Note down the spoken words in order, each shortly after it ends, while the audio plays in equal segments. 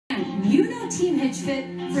You know Team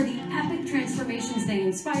HitchFit for the epic transformations they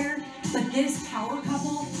inspire, but this power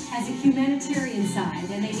couple has a humanitarian side,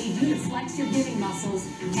 and they need you to flex your giving muscles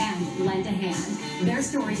and lend a hand. Their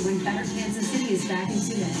story when Better Kansas City is back in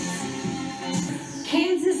 2 minutes.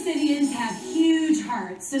 Kansas Cityans have huge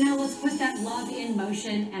hearts, so now let's put that love in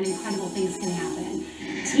motion and incredible things can happen.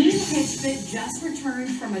 Team HitchFit just returned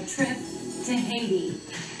from a trip to Haiti.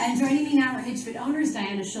 And joining me now are HitchFit owners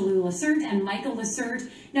Micah LaCerte and Micah LaCerte.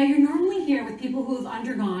 Now, you're normally here with people who have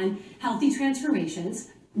undergone healthy transformations,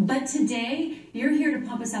 but today you're here to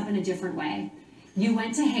pump us up in a different way. You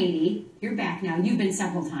went to Haiti. You're back now. You've been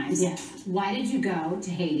several times. Yes. Why did you go to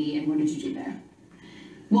Haiti, and what did you do there?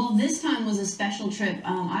 Well, this time was a special trip.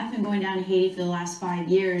 I've been going down to Haiti for the last 5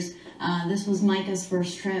 years. This was Micah's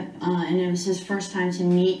first trip, and it was his first time to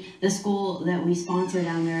meet the school that we sponsor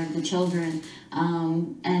down there, the children.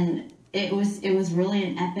 And it was really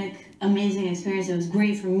an epic, amazing experience. It was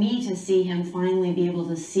great for me to see him finally be able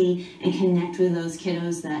to see and connect with those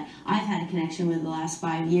kiddos that I've had a connection with the last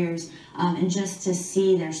 5 years, and just to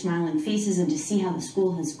see their smiling faces and to see how the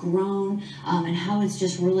school has grown, and how it's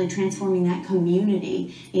just really transforming that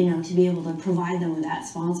community, you know, to be able to provide them with that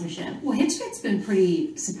sponsorship. Well, HitchFit's been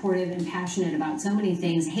pretty supportive and passionate about so many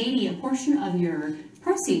things. Haiti, a portion of your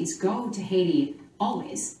proceeds go to Haiti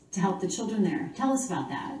always to help the children there. Tell us about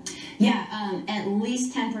that. Yeah, at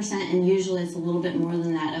least 10%, and usually it's a little bit more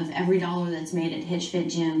than that, of every dollar that's made at HitchFit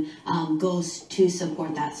Gym goes to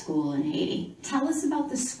support that school in Haiti. Tell us about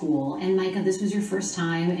the school. And Micah, this was your first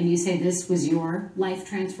time, and you say this was your life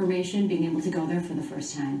transformation, being able to go there for the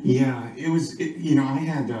first time. Yeah, you know, I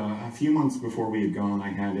had a few months before we had gone, I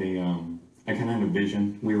had I kind of had a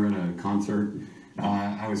vision. We were at a concert.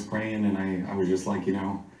 I was praying, and I was just like, you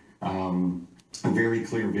know, a very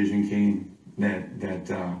clear vision came that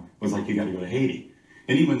was like, you got to go to Haiti.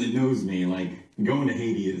 Anyone that knows me, like, going to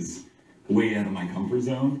Haiti is way out of my comfort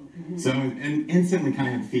zone. Mm-hmm. So, and instantly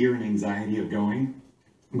kind of had fear and anxiety of going,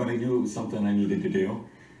 but I knew it was something I needed to do.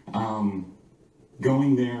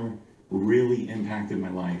 Going there really impacted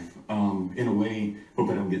my life in a way.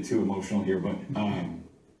 Hope I don't get too emotional here, but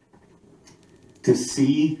to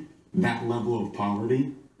see that level of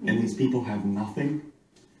poverty, and these people have nothing,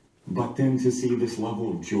 but then to see this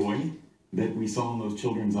level of joy that we saw in those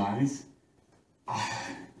children's eyes,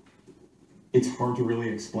 it's hard to really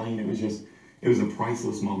explain. It was a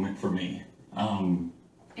priceless moment for me. And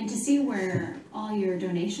to see where all your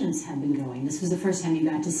donations have been going. This was the first time you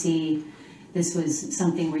got to see, this was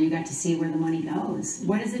something where you got to see where the money goes.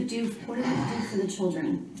 What does it do for the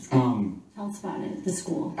children? Tell us about it, the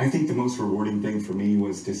school. I think the most rewarding thing for me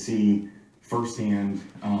was to see firsthand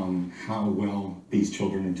how well these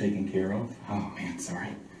children are taken care of. Oh man,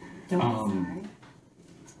 sorry. Don't be sorry.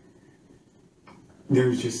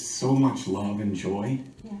 There's just so much love and joy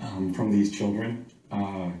from these children,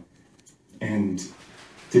 and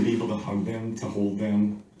to be able to hug them, to hold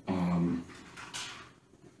them,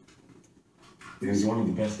 it was one of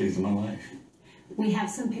the best days of my life. We have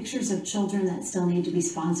some pictures of children that still need to be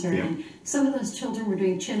sponsored, and some of those children were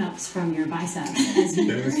doing chin-ups from your biceps.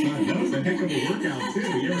 That was fun. That was a heck of a workout, too.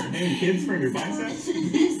 You ever hang kids from your biceps?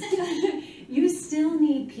 You still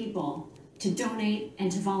need people to donate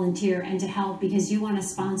and to volunteer and to help, because you want to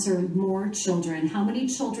sponsor more children. How many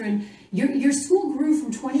children? Your school grew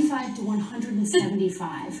from 25 to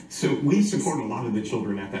 175. So we support a lot of the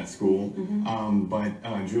children at that school, but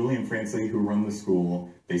Julie and Francie, who run the school,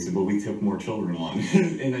 they said, well, we took more children on.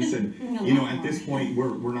 And I said, you know, at this point,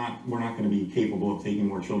 we're not going to be capable of taking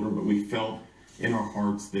more children, but we felt in our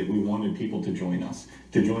hearts that we wanted people to join us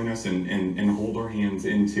and hold our hands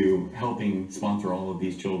into helping sponsor all of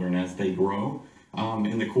these children as they grow.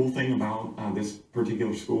 And the cool thing about this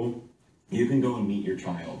particular school, you can go and meet your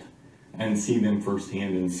child and see them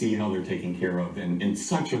firsthand and see how they're taken care of. And in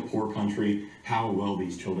such a poor country, how well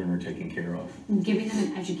these children are taken care of. Giving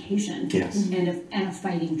them an education, and a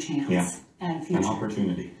fighting chance at a future. An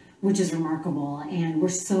opportunity. Which is remarkable, and we're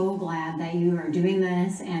so glad that you are doing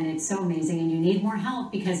this, and it's so amazing, and you need more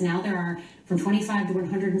help, because now there are from 25 to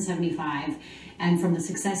 175, and from the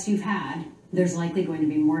success you've had, there's likely going to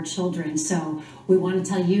be more children. So we want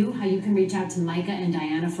to tell you how you can reach out to Micah and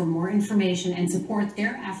Diana for more information and support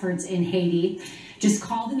their efforts in Haiti. Just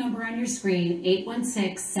call the number on your screen,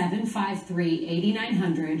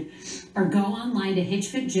 816-753-8900, or go online to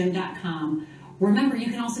hitchfitgym.com. Remember, you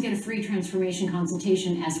can also get a free transformation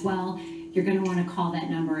consultation as well. You're going to want to call that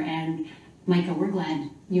number. And Micah, we're glad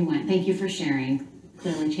you went. Thank you for sharing.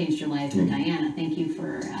 Clearly changed your life. And Diana, thank you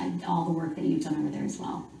for all the work that you've done over there as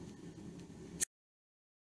well.